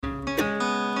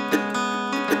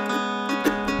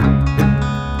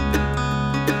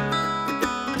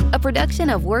production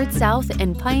of Word South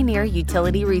and Pioneer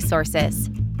Utility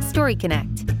Resources. Story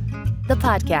Connect, the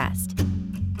podcast,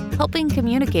 helping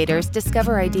communicators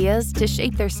discover ideas to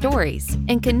shape their stories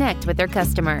and connect with their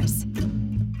customers.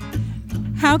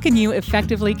 How can you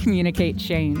effectively communicate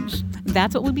change?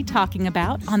 That's what we'll be talking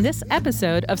about on this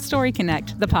episode of Story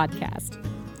Connect, the podcast.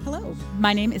 Hello,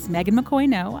 my name is Megan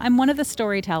McCoy-No. I'm one of the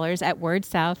storytellers at Word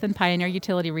South and Pioneer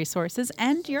Utility Resources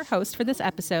and your host for this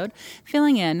episode,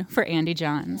 filling in for Andy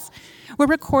Johns. We're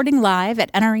recording live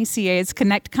at NRECA's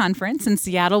Connect Conference in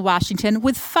Seattle, Washington,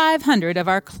 with 500 of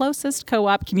our closest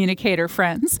co-op communicator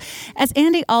friends. As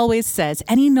Andy always says,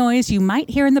 any noise you might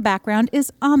hear in the background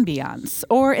is ambiance,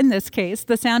 or in this case,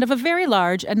 the sound of a very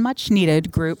large and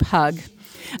much-needed group hug.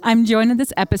 I'm joined in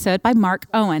this episode by Mark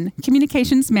Owen,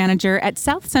 Communications Manager at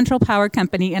South Central Power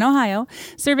Company in Ohio,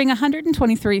 serving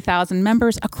 123,000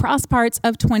 members across parts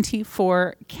of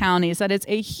 24 counties. That is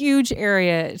a huge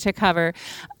area to cover.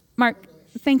 Mark,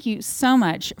 thank you so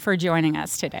much for joining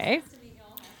us today.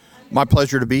 My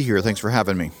pleasure to be here. Thanks for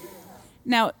having me.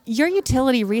 Now, your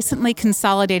utility recently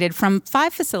consolidated from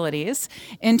 5 facilities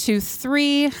into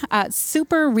 3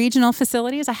 super regional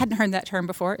facilities. I hadn't heard that term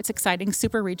before. It's exciting,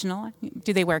 super regional.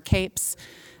 Do they wear capes?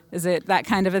 Is it that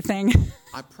kind of a thing?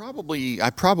 I probably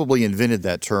invented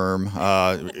that term,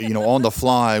 on the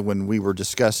fly when we were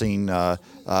discussing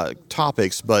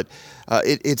topics. But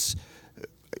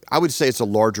I would say it's a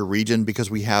larger region because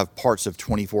we have parts of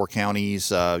 24 counties.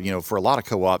 For a lot of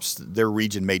co-ops, their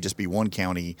region may just be one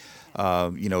county.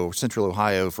 Central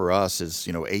Ohio for us is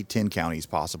 8-10 counties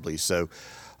possibly. So,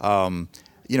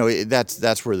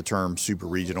 that's where the term super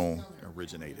regional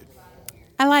originated.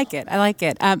 I like it.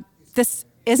 This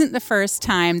isn't the first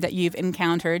time that you've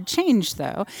encountered change,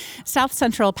 though. South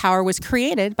Central Power was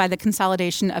created by the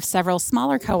consolidation of several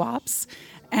smaller co-ops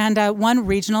and one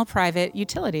regional private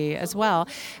utility as well.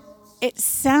 It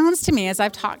sounds to me, as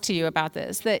I've talked to you about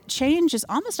this, that change is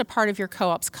almost a part of your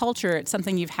co-op's culture. It's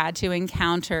something you've had to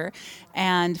encounter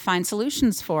and find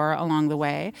solutions for along the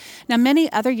way. Now,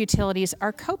 many other utilities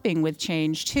are coping with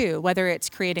change too, whether it's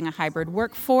creating a hybrid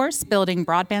workforce, building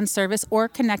broadband service, or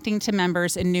connecting to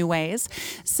members in new ways.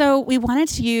 So we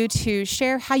wanted you to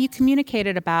share how you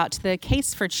communicated about the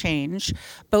case for change,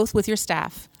 both with your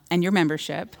staff and your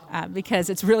membership, because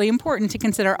it's really important to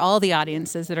consider all the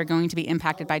audiences that are going to be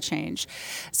impacted by change.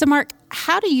 So Mark,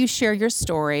 how do you share your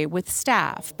story with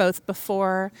staff, both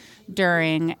before,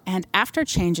 during, and after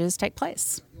changes take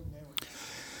place?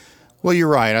 Well, you're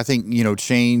right. I think,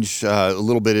 change a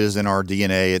little bit is in our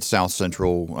DNA at South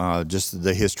Central, just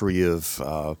the history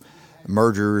of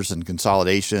mergers and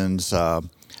consolidations,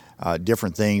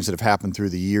 different things that have happened through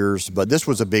the years, but this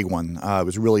was a big one. It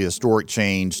was really a historic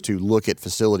change to look at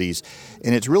facilities,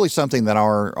 and it's really something that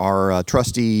our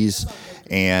trustees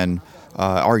and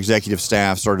our executive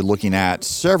staff started looking at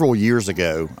several years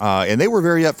ago, and they were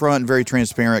very upfront and very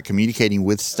transparent, communicating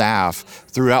with staff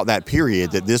throughout that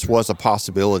period that this was a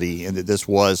possibility and that this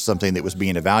was something that was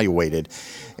being evaluated.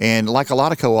 And like a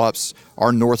lot of co-ops,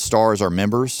 our North Star is our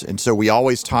members, and so we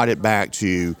always tied it back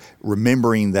to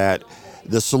remembering that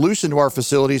the solution to our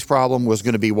facilities problem was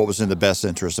going to be what was in the best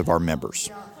interest of our members.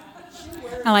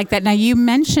 I like that. Now, you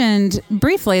mentioned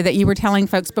briefly that you were telling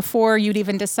folks before you'd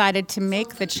even decided to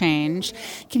make the change.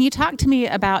 Can you talk to me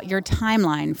about your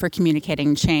timeline for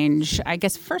communicating change, I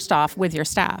guess, first off, with your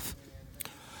staff?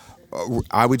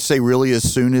 I would say really as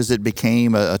soon as it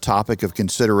became a topic of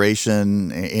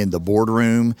consideration in the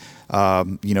boardroom,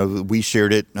 we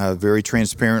shared it very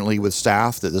transparently with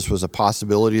staff that this was a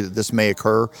possibility that this may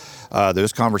occur.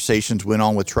 Those conversations went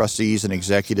on with trustees and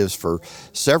executives for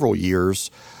several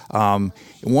years.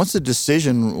 Once the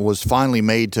decision was finally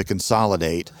made to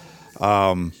consolidate,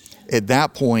 at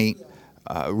that point,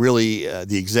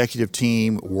 the executive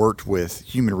team worked with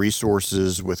human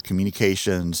resources, with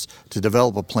communications to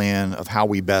develop a plan of how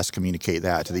we best communicate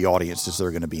that to the audiences that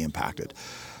are going to be impacted.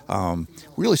 We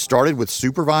really started with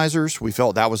supervisors. We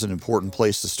felt that was an important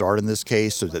place to start in this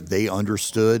case so that they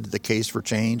understood the case for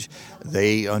change.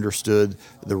 They understood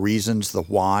the reasons, the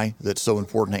why that's so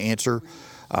important to answer.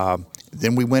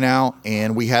 Then we went out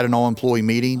and we had an all-employee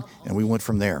meeting and we went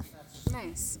from there.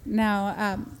 Nice.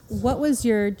 Now, what was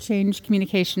your change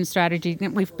communication strategy?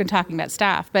 We've been talking about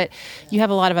staff, but you have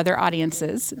a lot of other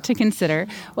audiences to consider.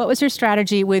 What was your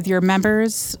strategy with your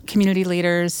members, community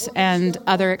leaders, and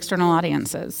other external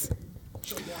audiences?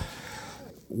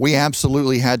 We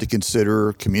absolutely had to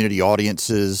consider community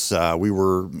audiences. We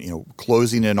were,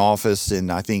 closing an office in,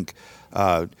 I think,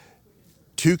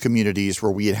 2 communities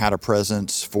where we had had a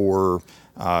presence for,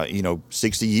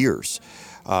 60 years.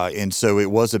 And so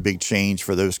it was a big change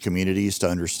for those communities to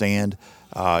understand.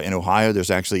 In Ohio,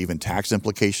 there's actually even tax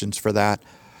implications for that.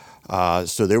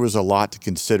 So there was a lot to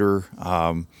consider,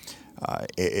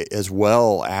 as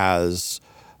well as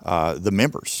the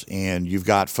members. And you've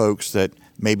got folks that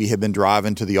maybe have been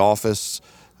driving to the office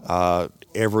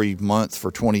every month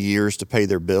for 20 years to pay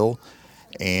their bill.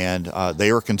 And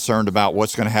they were concerned about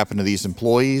what's going to happen to these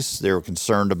employees. They were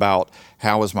concerned about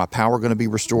how is my power going to be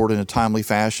restored in a timely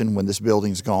fashion when this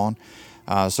building's gone.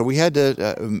 So we had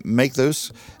to make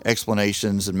those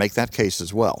explanations and make that case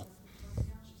as well.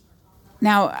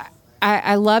 Now,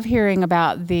 I love hearing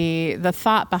about the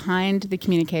thought behind the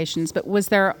communications, but was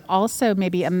there also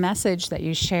maybe a message that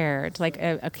you shared, like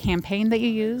a campaign that you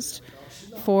used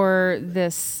for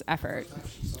this effort?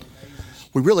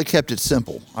 We really kept it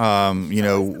simple.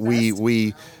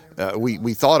 We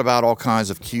thought about all kinds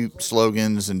of cute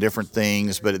slogans and different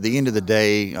things, but at the end of the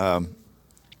day,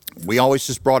 we always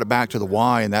just brought it back to the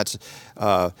why, and that's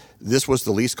this was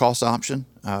the least cost option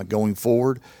going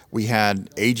forward. We had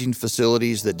aging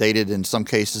facilities that dated in some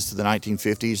cases to the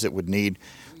 1950s that would need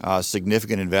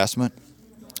significant investment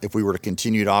if we were to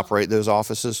continue to operate those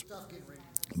offices.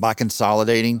 By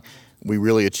consolidating, we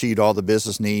really achieved all the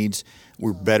business needs.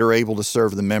 We were better able to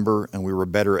serve the member, and we were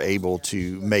better able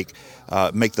to make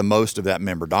the most of that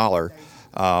member dollar.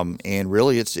 And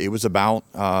really, it was about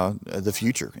the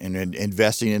future and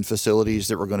investing in facilities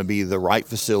that were going to be the right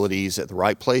facilities at the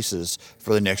right places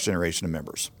for the next generation of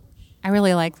members. I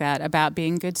really like that about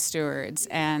being good stewards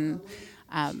and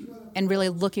really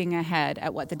looking ahead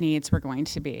at what the needs were going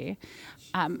to be.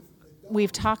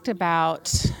 We've talked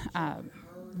about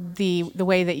the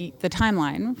way that the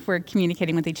timeline for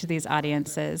communicating with each of these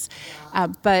audiences,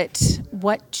 but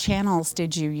what channels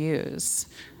did you use?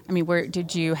 I mean,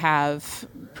 did you have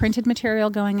printed material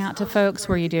going out to folks?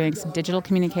 Were you doing some digital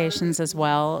communications as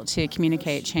well to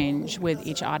communicate change with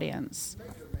each audience?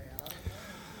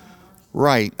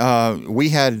 Right. We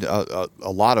had a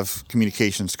lot of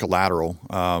communications collateral.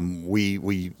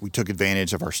 We took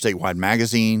advantage of our statewide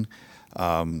magazine.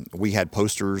 We had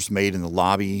posters made in the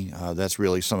lobby. That's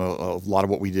really a lot of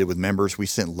what we did with members. We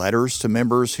sent letters to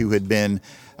members who had been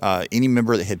any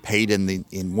member that had paid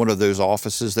in one of those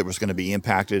offices that was going to be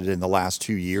impacted in the last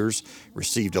 2 years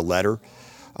received a letter.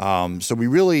 So we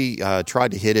really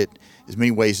tried to hit it as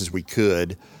many ways as we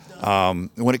could.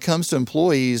 When it comes to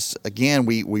employees, again,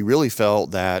 we really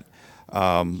felt that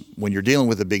when you're dealing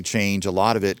with a big change, a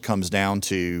lot of it comes down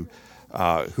to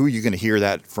who are you going to hear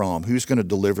that from? Who's going to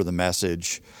deliver the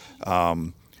message?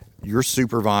 Your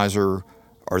supervisor,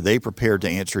 are they prepared to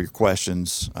answer your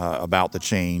questions about the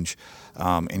change?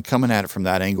 And coming at it from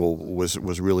that angle was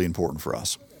really important for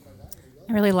us.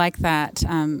 I really like that,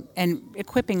 and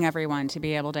equipping everyone to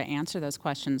be able to answer those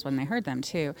questions when they heard them,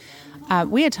 too.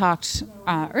 We had talked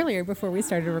earlier, before we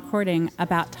started recording,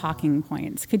 about talking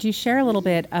points. Could you share a little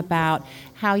bit about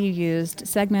how you used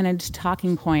segmented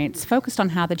talking points focused on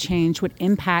how the change would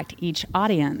impact each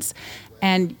audience?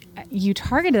 And you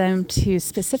targeted them to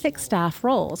specific staff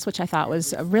roles, which I thought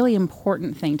was a really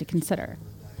important thing to consider.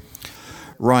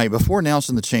 Right. Before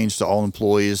announcing the change to all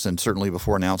employees, and certainly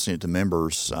before announcing it to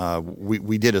members,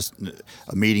 we did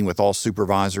a meeting with all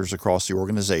supervisors across the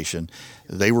organization.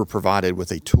 They were provided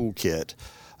with a toolkit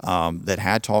that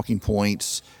had talking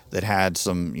points, that had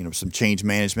some change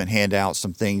management handouts,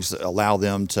 some things that allow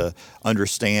them to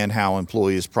understand how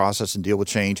employees process and deal with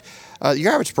change.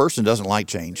 Your average person doesn't like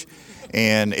change.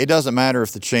 And it doesn't matter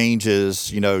if the change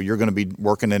is, you're going to be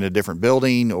working in a different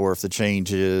building, or if the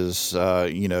change is, we're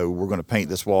going to paint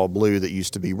this wall blue that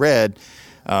used to be red.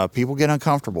 People get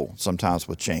uncomfortable sometimes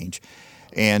with change.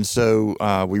 And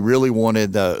so we really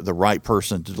wanted the right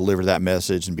person to deliver that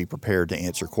message and be prepared to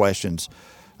answer questions.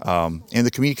 In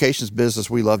the communications business,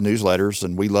 we love newsletters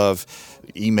and we love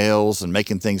emails and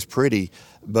making things pretty.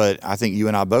 But I think you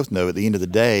and I both know at the end of the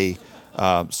day,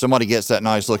 somebody gets that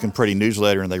nice looking pretty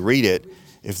newsletter and they read it.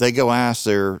 If they go ask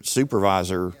their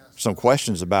supervisor some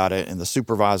questions about it and the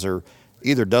supervisor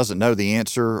either doesn't know the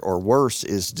answer or worse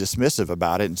is dismissive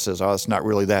about it and says, oh, it's not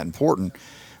really that important,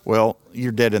 well,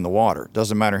 you're dead in the water. It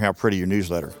doesn't matter how pretty your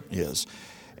newsletter is.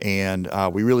 And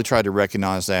we really tried to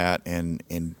recognize that and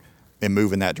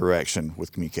move in that direction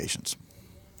with communications.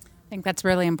 I think that's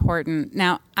really important.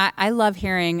 Now, I love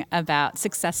hearing about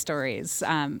success stories,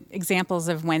 examples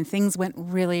of when things went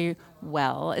really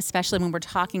well, especially when we're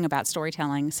talking about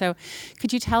storytelling. So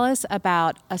could you tell us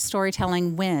about a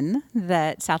storytelling win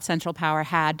that South Central Power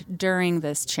had during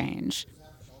this change?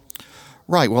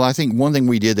 Right. Well, I think one thing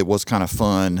we did that was kind of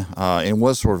fun and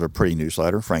was sort of a pretty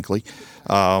newsletter, frankly,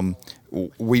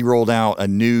 we rolled out a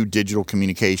new digital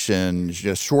communication,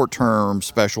 just short-term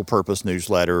special purpose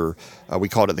newsletter. We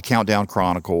called it the Countdown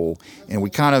Chronicle, and we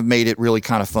kind of made it really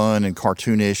kind of fun and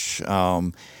cartoonish,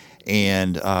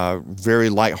 and very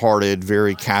lighthearted,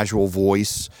 very casual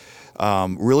voice,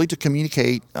 really to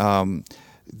communicate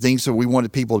things that we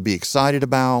wanted people to be excited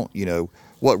about.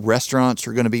 What restaurants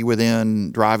are going to be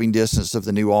within driving distance of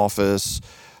the new office.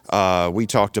 We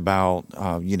talked about,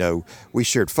 we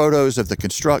shared photos of the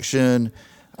construction.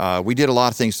 We did a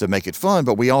lot of things to make it fun,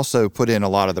 but we also put in a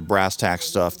lot of the brass tacks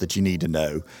stuff that you need to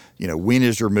know. When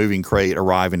is your moving crate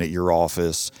arriving at your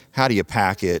office? How do you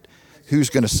pack it? Who's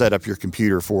going to set up your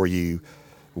computer for you?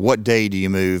 What day do you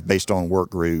move based on work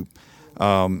group?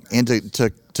 And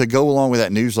to go along with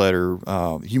that newsletter,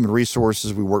 Human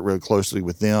Resources, we worked really closely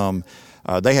with them.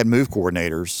 They had move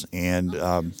coordinators, and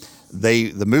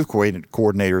the move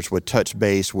coordinators would touch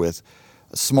base with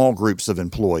small groups of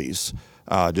employees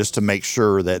just to make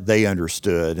sure that they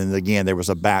understood. And again, there was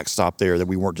a backstop there that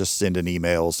we weren't just sending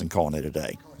emails and calling it a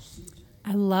day.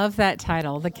 I love that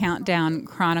title, The Countdown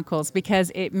Chronicles,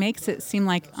 because it makes it seem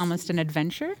like almost an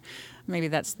adventure. Maybe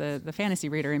that's the fantasy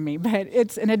reader in me, but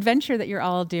it's an adventure that you're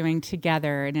all doing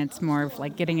together, and it's more of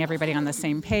like getting everybody on the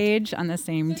same page, on the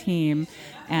same team,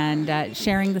 and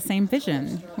sharing the same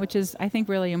vision, which is, I think,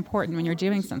 really important when you're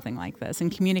doing something like this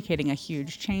and communicating a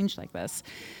huge change like this.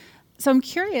 So I'm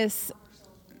curious,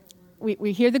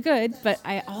 we hear the good, but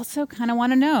I also kind of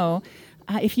want to know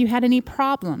if you had any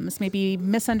problems, maybe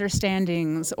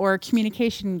misunderstandings or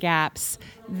communication gaps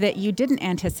that you didn't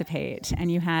anticipate and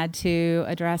you had to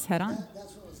address head on.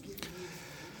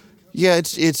 Yeah,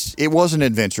 it was an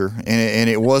adventure, and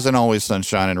it wasn't always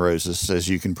sunshine and roses, as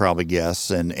you can probably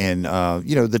guess. And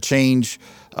the change,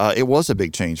 it was a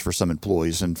big change for some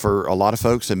employees, and for a lot of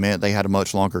folks, it meant they had a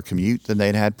much longer commute than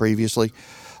they'd had previously.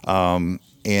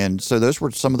 And so those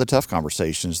were some of the tough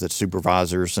conversations that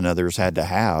supervisors and others had to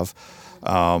have.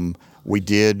 We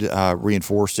did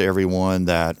reinforce to everyone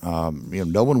that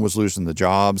no one was losing the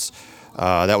jobs.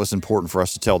 That was important for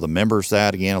us to tell the members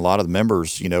that. Again, a lot of the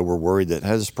members, were worried that,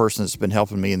 hey, this person that's been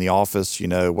helping me in the office,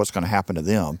 what's going to happen to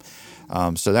them?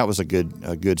 So that was a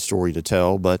good story to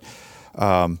tell. But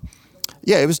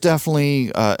it was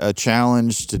definitely a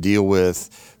challenge to deal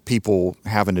with. People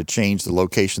having to change the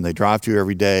location they drive to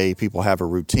every day. People have a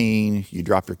routine. You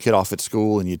drop your kid off at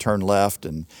school and you turn left,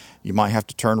 and you might have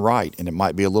to turn right, and it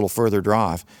might be a little further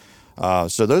drive.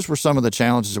 So those were some of the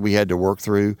challenges that we had to work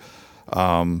through.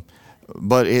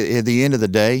 But at the end of the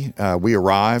day, we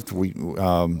arrived.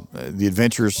 The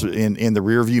adventure's in the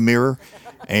rearview mirror,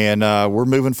 and we're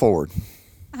moving forward.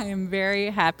 I am very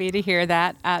happy to hear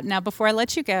that. Now, before I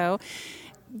let you go,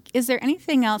 is there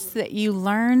anything else that you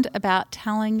learned about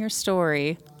telling your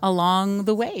story along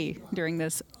the way during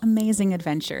this amazing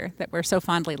adventure that we're so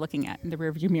fondly looking at in the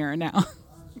rearview mirror now?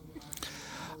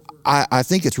 I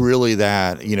think it's really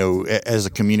that, as a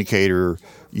communicator,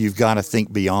 you've got to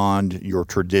think beyond your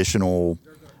traditional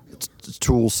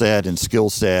tool set and skill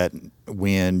set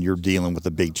when you're dealing with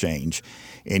a big change.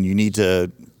 And you need to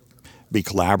be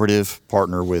collaborative,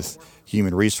 partner with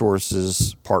Human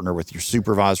Resources, partner with your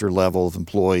supervisor level of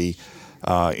employee,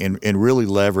 and really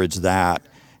leverage that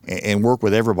and work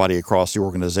with everybody across the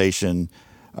organization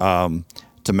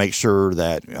to make sure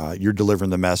that you're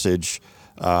delivering the message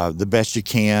the best you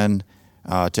can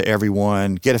to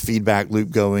everyone. Get a feedback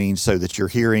loop going so that you're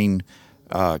hearing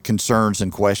concerns and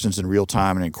questions in real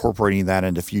time and incorporating that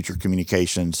into future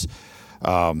communications.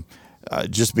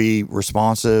 Just be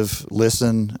responsive,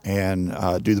 listen,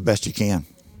 and do the best you can.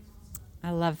 I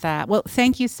love that. Well,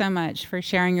 thank you so much for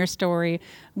sharing your story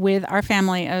with our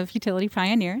family of utility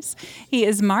pioneers. He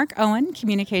is Mark Owen,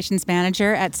 Communications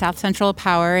Manager at South Central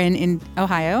Power in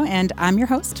Ohio, and I'm your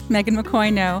host, Megan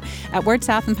McCoy-No, at Word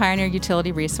South and Pioneer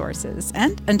Utility Resources.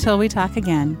 And until we talk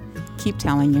again, keep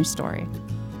telling your story.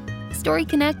 Story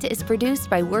Connect is produced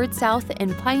by Word South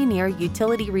and Pioneer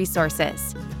Utility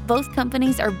Resources. Both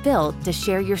companies are built to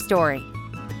share your story.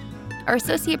 Our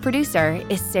associate producer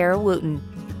is Sarah Wooten.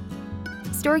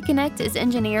 Story Connect is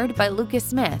engineered by Lucas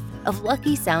Smith of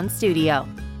Lucky Sound Studio.